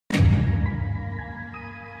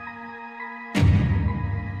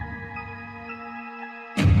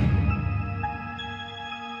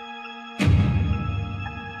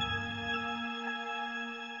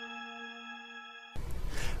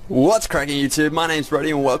What's cracking YouTube? My name's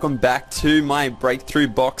Brodie and welcome back to my breakthrough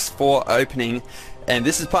box 4 opening, and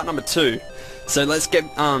this is part number 2. So let's get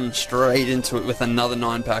straight into it with another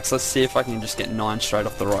 9 packs. Let's see if I can just get 9 straight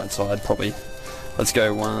off the right side probably. Let's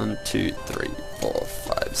go 1, 2, 3, 4,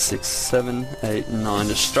 5, 6, 7, 8, 9,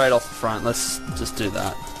 just straight off the front. Let's just do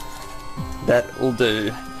that. That will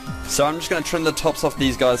do. So I'm just going to trim the tops off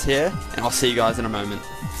these guys here, and I'll see you guys in a moment.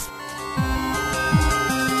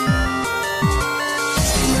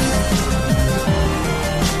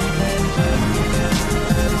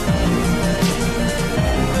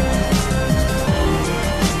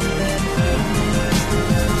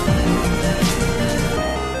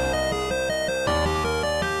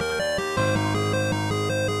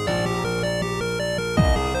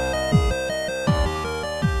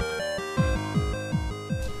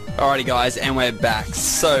 Alrighty guys, and we're back.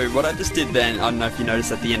 So what I just did then, I don't know if you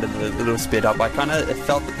noticed at the end of the little speed up, I kind of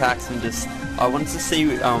felt the packs and just, I wanted to see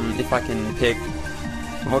if I can pick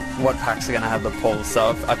what packs are going to have the pulls.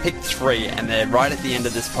 So I picked 3 and they're right at the end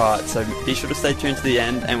of this part, so be sure to stay tuned to the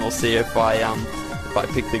end and we'll see if I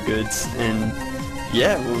pick the goods, and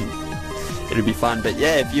yeah, it'll be fun. But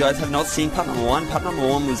yeah, if you guys have not seen part number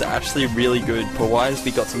 1 was actually really good. Pull-wise,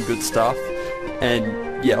 we got some good stuff,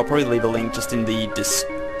 and yeah, I'll probably leave a link just in the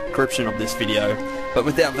description of this video. But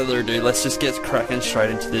without further ado, let's just get cracking straight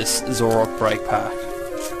into this Zoroark break pack.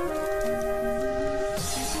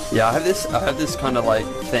 Yeah, I have this kind of like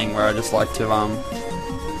thing where I just like to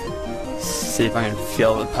see if I can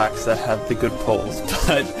feel the packs that have the good pulls,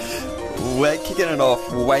 but we're kicking it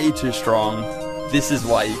off way too strong. This is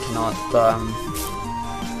why you cannot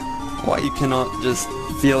just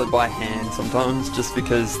feel it by hand sometimes, just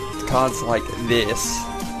because cards like this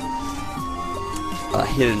are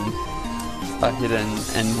hidden,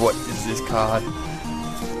 and what is this card?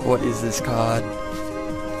 What is this card?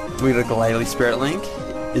 We got a Glalie Spirit Link.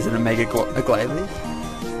 Is it a Mega Glalie?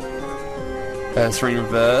 Serene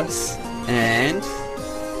Reverse, and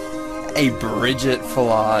a Bridget full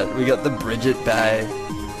art. We got the Bridget Bay.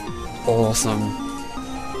 Awesome.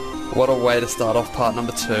 What a way to start off part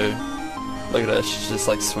number 2. Look at her, she's just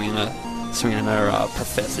like swinging her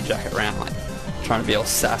professor jacket around, like trying to be all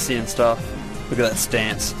sassy and stuff. Look at that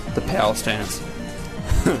stance, the power stance.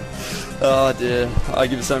 Oh dear, I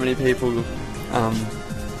give so many people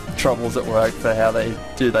troubles at work for how they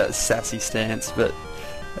do that sassy stance. But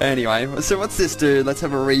anyway, so what's this do? Let's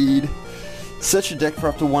have a read. Search your deck for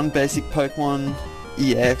up to 1 basic Pokemon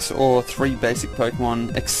EX or 3 basic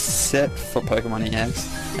Pokemon except for Pokemon EX,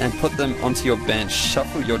 and put them onto your bench.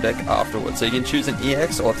 Shuffle your deck afterwards. So you can choose an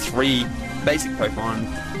EX or 3 basic Pokemon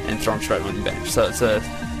and throw them straight on your bench. So it's a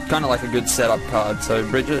kind of like a good setup card. So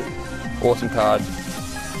Bridget, awesome card,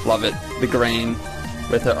 love it. The green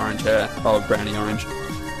with her orange hair, brownie orange,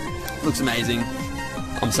 looks amazing.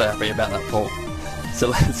 I'm so happy about that pull. So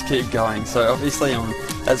let's keep going. So obviously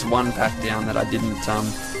that's 1 pack down that I didn't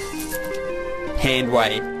hand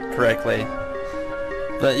weigh correctly.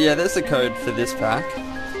 But yeah, there's the code for this pack.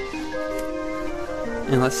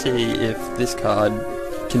 And let's see if this card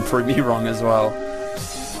can prove me wrong as well.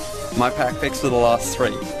 My pack picks for the last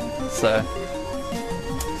 3. So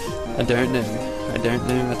I don't know.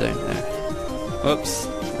 Whoops,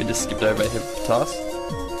 we just skipped over Hippopotas.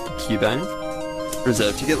 Cubone.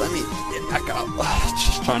 Reserve ticket, let me get back up.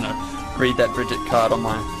 Just trying to read that Bridget card on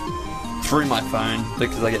through my phone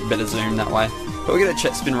because I get better zoom that way. But we get a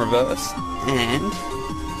Chest Spin Reverse and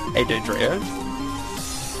a Dodrio.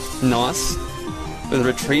 Nice. With a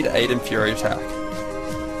Retreat 8 and Fury Attack.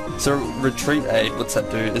 So Retreat 8, what's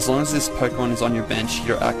that do? As long as this Pokemon is on your bench,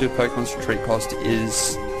 your active Pokemon's retreat cost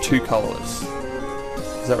is 2 colorless.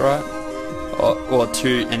 Is that right? Or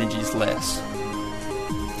 2 energies less.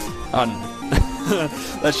 I don't know.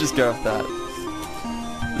 Let's just go with that.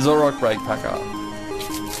 Zoroark break pack up.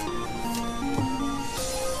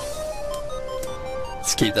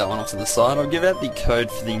 Let's keep that one off to the side. I'll give out the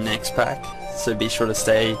code for the next pack, so be sure to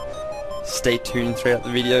stay tuned throughout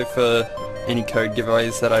the video for any code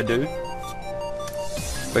giveaways that I do.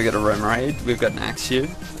 We've got a Remoraid, we've got an Axew,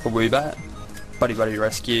 a Woobat, Buddy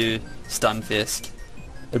Rescue, Stunfisk,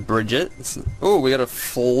 a Bridget. Oh, we got a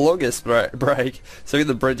Floggus break. So we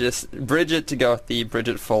got the Bridget to go with the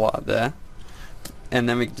Bridget full art there. And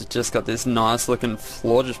then we just got this nice looking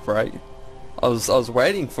Florges break. I was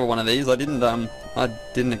waiting for one of these. I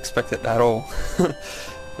didn't expect it at all.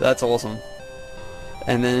 That's awesome.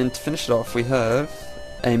 And then to finish it off, we have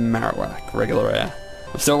a Marowak regular rare.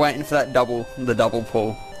 I'm still waiting for that the double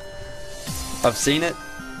pull. I've seen it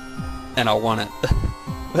and I want it.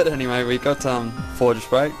 But anyway, we got Florges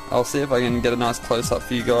break. I'll see if I can get a nice close up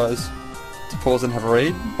for you guys to pause and have a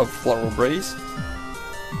read of Floral Breeze.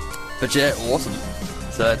 But yeah, awesome.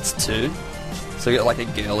 So that's 2. So we got like a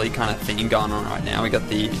girly kind of theme going on right now. We got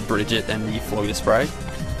the Bridget and the Florida Spray.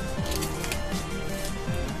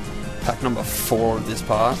 Pack number 4 of this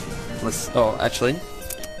part. Oh, actually,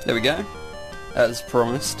 there we go. As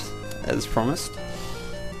promised. As promised.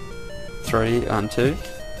 3 and 2.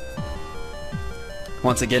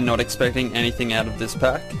 Once again, not expecting anything out of this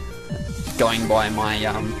pack. Going by my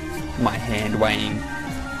my hand weighing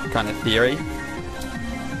kind of theory.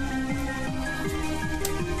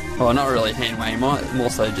 Well, not really hand weighing, more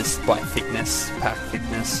so just by thickness, pack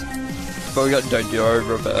thickness. But we got Doduo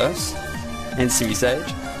reverse and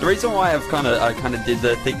Geosenge. The reason why I kind of did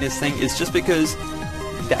the thickness thing is just because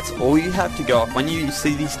that's all you have to go off. When you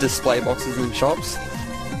see these display boxes in shops,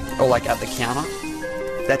 or like at the counter,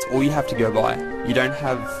 that's all you have to go by. You don't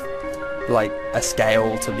have like a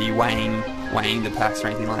scale to be weighing the packs or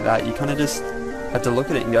anything like that. You kind of just have to look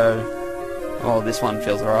at it and go, oh, this one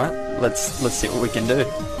feels alright. Let's see what we can do.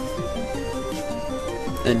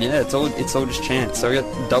 And yeah, it's all just chance. So we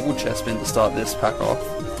got double chest spin to start this pack off.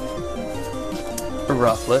 A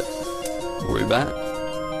Rufflet, Woobat,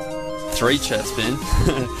 3 chest spin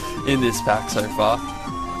in this pack so far.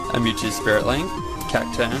 A Mewtwo Spirit Link,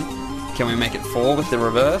 Cacturn. Can we make it 4 with the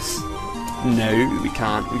reverse? No, we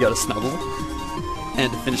can't. We got a Snubble.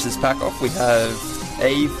 And to finish this pack off, we have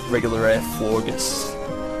a regular rare Florgus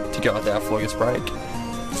to go with our Florgus break.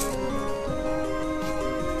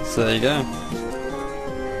 So there you go.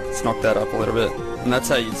 Let's knock that up a little bit. And that's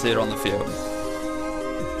how you'd see it on the field.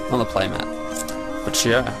 On the playmat. But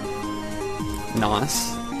yeah.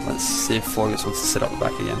 Nice. Let's see if Florgus wants to sit up the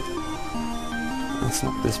back again. Let's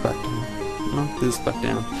knock this back down. Knock this back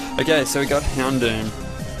down. Okay, so we got Houndoom.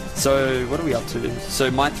 So what are we up to?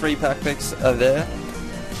 So my 3 pack picks are there.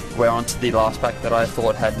 We're on to the last pack that I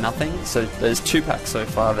thought had nothing. So there's 2 packs so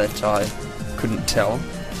far that I couldn't tell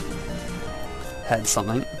had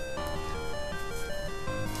something.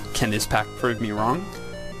 Can this pack prove me wrong?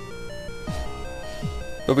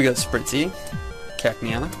 But we got Spritzy,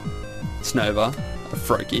 Cacnea, Snova,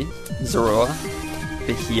 Froakie, Zorua,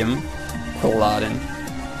 Behemoth, Paladin,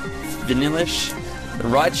 Vanillish,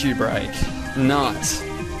 Raichu break. Nice.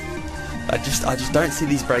 I just don't see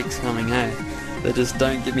these breaks coming, hey? They just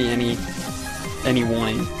don't give me any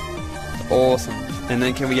warning. Awesome. And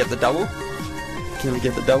then can we get the double? Can we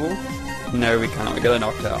get the double? No, we can't. We got a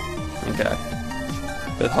Noctowl. Okay.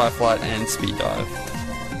 With High Flight and Speed Dive.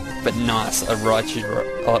 But nice, a Raichu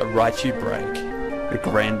break. A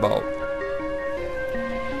Grand Bolt.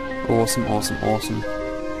 Awesome, awesome, awesome.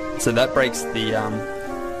 So that breaks the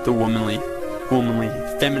womanly,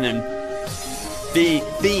 feminine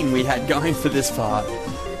theme we had going for this part.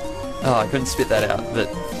 Oh, I couldn't spit that out,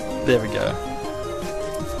 but there we go.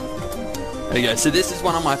 There we go. So this is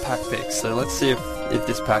one of my pack picks. So let's see if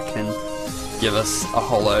this pack can give us a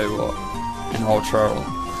holo or an ultra or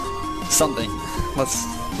something. Let's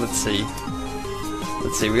see.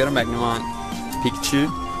 Let's see. We got a Magnemite, Pikachu,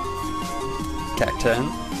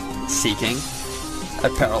 Cacturn, Seeking, a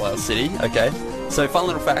Parallel City. Okay. So fun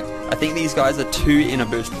little fact. I think these guys are 2 in a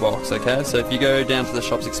booster box. Okay. So if you go down to the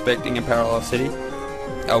shops expecting a Parallel City,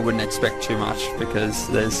 I wouldn't expect too much because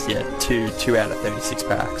there's 2 out of 36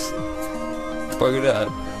 packs. But we got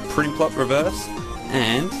a Prinplup reverse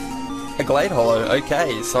and a Glade Holo.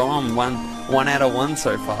 Okay, so I'm one out of 1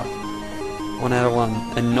 so far. 1 out of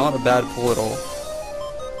 1, and not a bad pull at all.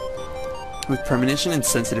 With Premonition and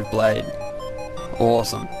Sensitive Blade.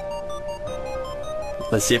 Awesome.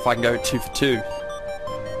 Let's see if I can go 2 for 2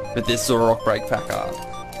 with this Zoroark break pack art.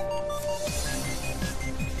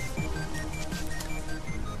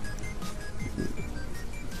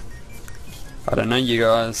 I don't know, you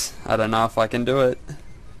guys. I don't know if I can do it.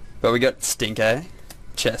 But we got Stinkay,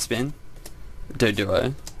 Chespin,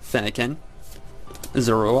 Doduo, Fennekin,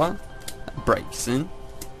 Zorua, Braixen,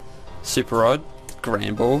 Super Rod,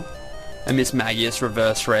 Grand Ball, and Miss Magius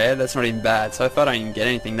reverse rare. That's not even bad. So if I don't even get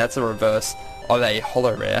anything, that's a reverse of a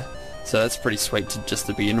holo rare. So that's pretty sweet just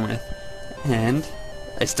to begin with. And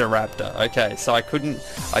a Staraptor. Okay, so I couldn't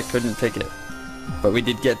pick it, but we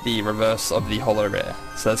did get the reverse of the holo rare.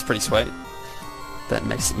 So that's pretty sweet. That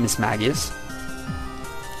makes Miss Magius.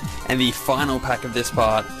 And the final pack of this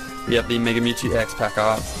part, we have the Mega Mewtwo X pack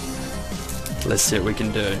art. Let's see what we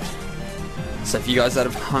can do. So if you guys that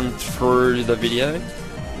have hung through the video,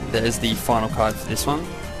 there's the final card for this one.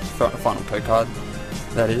 Final code card,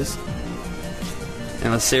 that is.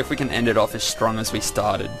 And let's see if we can end it off as strong as we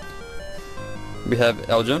started. We have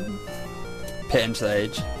Elgin,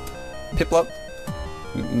 Pansage, Piplup,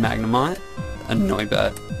 Magnemite, a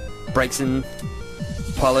Noibat, Braixen,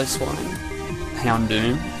 Piloswine,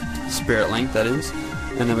 Houndoom, Spirit Link, that is,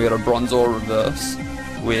 And then we got a Bronzor reverse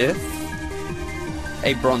with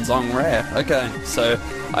a Bronzong rare. Okay, so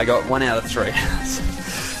I got 1 out of 3.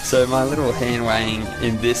 So my little hand weighing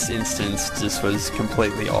in this instance just was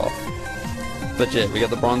completely off. But yeah, we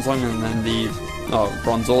got the Bronzong and then the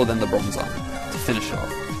Bronzor, then the Bronzong to finish it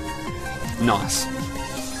off. Nice.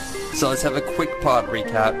 So let's have a quick part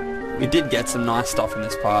recap. We did get some nice stuff in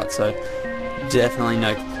this part, so definitely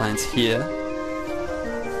no complaints here.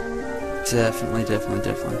 Definitely.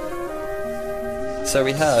 So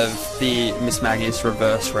we have the Miss Magnus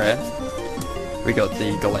reverse rare. We got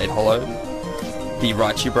the Gallade Hollow, the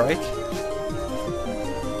Raichu Break,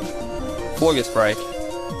 Florgus Break,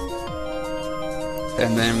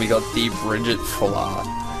 and then we got the Bridget Full Art.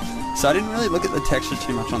 So I didn't really look at the texture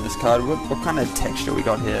too much on this card. What kind of texture we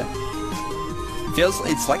got here?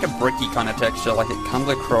 It's like a bricky kind of texture, like it comes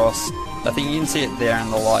across, I think you can see it there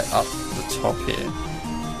in the light up the top here.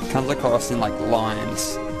 It comes across in like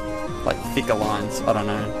lines, like thicker lines, I don't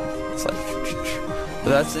know. It's like, but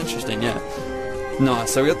that's interesting, yeah.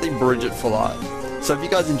 Nice, so we got the Bridget Full Art. So if you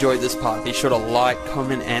guys enjoyed this part, be sure to like,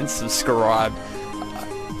 comment and subscribe.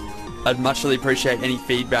 I'd muchly appreciate any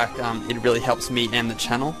feedback, it really helps me and the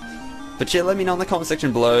channel. But yeah, let me know in the comment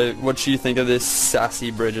section below what you think of this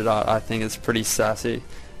sassy Bridget art. I think it's pretty sassy,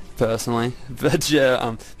 personally. But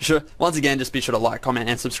yeah, once again, just be sure to like, comment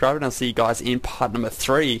and subscribe, and I'll see you guys in part number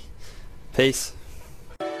 3. Peace.